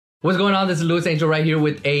What's going on? This is Louis Angel right here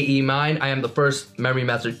with AE Mind. I am the first Memory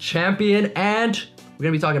Master champion, and we're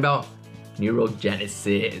gonna be talking about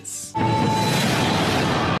neurogenesis.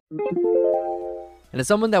 And as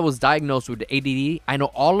someone that was diagnosed with ADD, I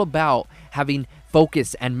know all about having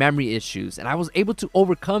focus and memory issues, and I was able to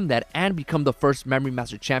overcome that and become the first Memory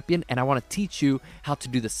Master champion, and I want to teach you how to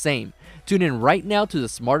do the same. Tune in right now to the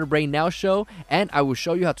Smarter Brain Now show, and I will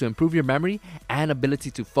show you how to improve your memory and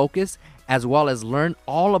ability to focus, as well as learn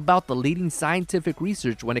all about the leading scientific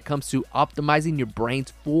research when it comes to optimizing your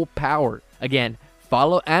brain's full power. Again,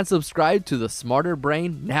 follow and subscribe to the Smarter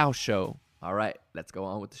Brain Now show. All right, let's go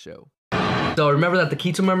on with the show. So remember that the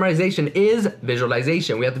key to memorization is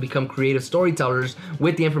visualization. We have to become creative storytellers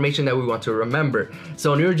with the information that we want to remember.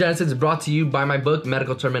 So neurogenesis is brought to you by my book,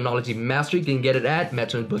 Medical Terminology Mastery. You can get it at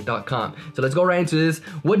medtermsbook.com. So let's go right into this.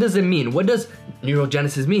 What does it mean? What does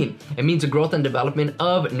neurogenesis mean? It means the growth and development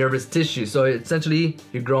of nervous tissue. So essentially,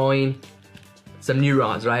 you're growing some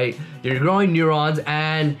neurons, right? You're growing neurons,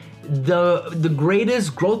 and the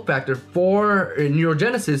greatest growth factor for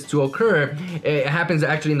neurogenesis to occur, it happens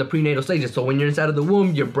actually in the prenatal stages. So when you're inside of the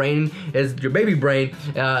womb, your brain is, your baby brain,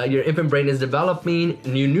 your infant brain is developing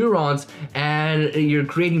new neurons, and you're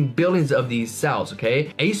creating billions of these cells,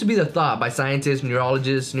 okay? It used to be the thought by scientists,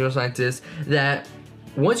 neurologists, neuroscientists, that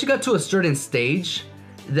once you got to a certain stage,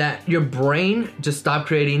 that your brain just stopped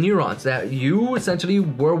creating neurons, that you essentially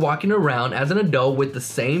were walking around as an adult with the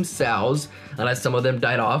same cells, unless some of them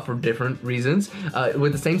died off for different reasons,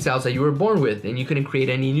 with the same cells that you were born with, and you couldn't create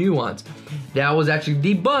any new ones. That was actually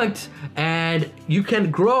debunked, and you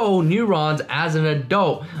can grow neurons as an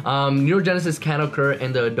adult. Neurogenesis can occur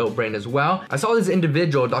in the adult brain as well. I saw this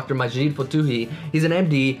individual, Dr. Majid Fotouhi. He's an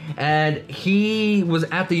MD, and he was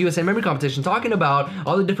at the USA Memory Competition talking about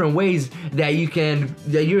all the different ways that you can,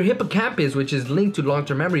 that your hippocampus, which is linked to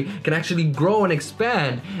long-term memory, can actually grow and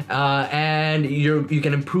expand, and you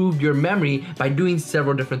can improve your memory by doing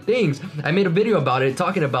several different things. I made a video about it,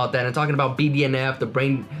 talking about that, and talking about BDNF, the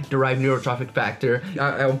brain-derived neurotrophic factor.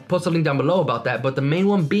 I'll post a link down below about that, but the main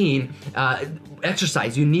one being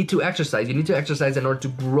exercise. You need to exercise. You need to exercise in order to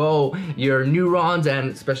grow your neurons and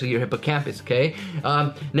especially your hippocampus, okay?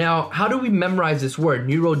 Now, how do we memorize this word,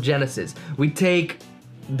 neurogenesis? We take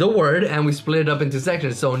the word and we split it up into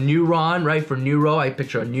sections. So neuron, right? For neuro, I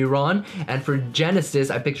picture a neuron, and for genesis,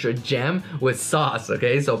 I picture a gem with sauce,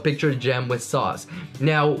 okay? So picture a gem with sauce.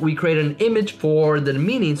 Now, we create an image for the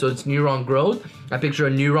meaning, so it's neuron growth. I picture a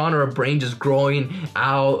neuron or a brain just growing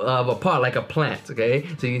out of a pot, like a plant, okay?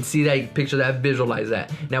 So you can see that, you picture that, visualize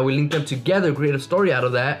that. Now we link them together, create a story out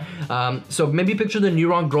of that. So maybe picture the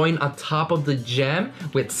neuron growing on top of the gem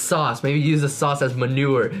with sauce. Maybe use the sauce as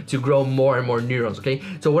manure to grow more and more neurons, okay?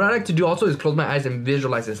 So what I like to do also is close my eyes and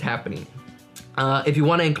visualize this happening. If you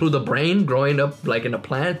want to include the brain growing up like in a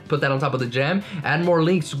plant, put that on top of the gem, add more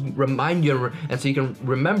links to remind you, and so you can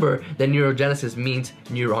remember that neurogenesis means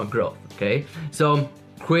neuron growth, okay? So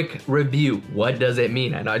quick review, what does it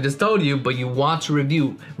mean? I know I just told you, but you want to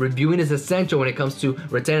review. Reviewing is essential when it comes to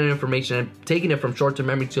retaining information and taking it from short-term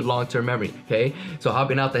memory to long-term memory, okay? So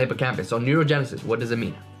helping out the hippocampus. So neurogenesis, what does it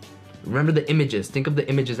mean? Remember the images, think of the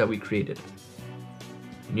images that we created.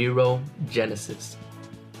 Neurogenesis.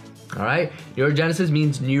 All right, neurogenesis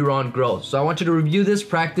means neuron growth. So I want you to review this,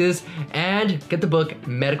 practice, and get the book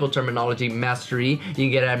Medical Terminology Mastery. You can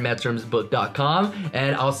get it at medtermsbook.com,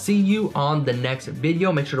 and I'll see you on the next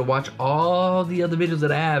video. Make sure to watch all the other videos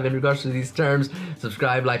that I have in regards to these terms.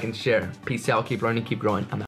 Subscribe, like, and share. Peace out, keep learning, keep growing. I'm out.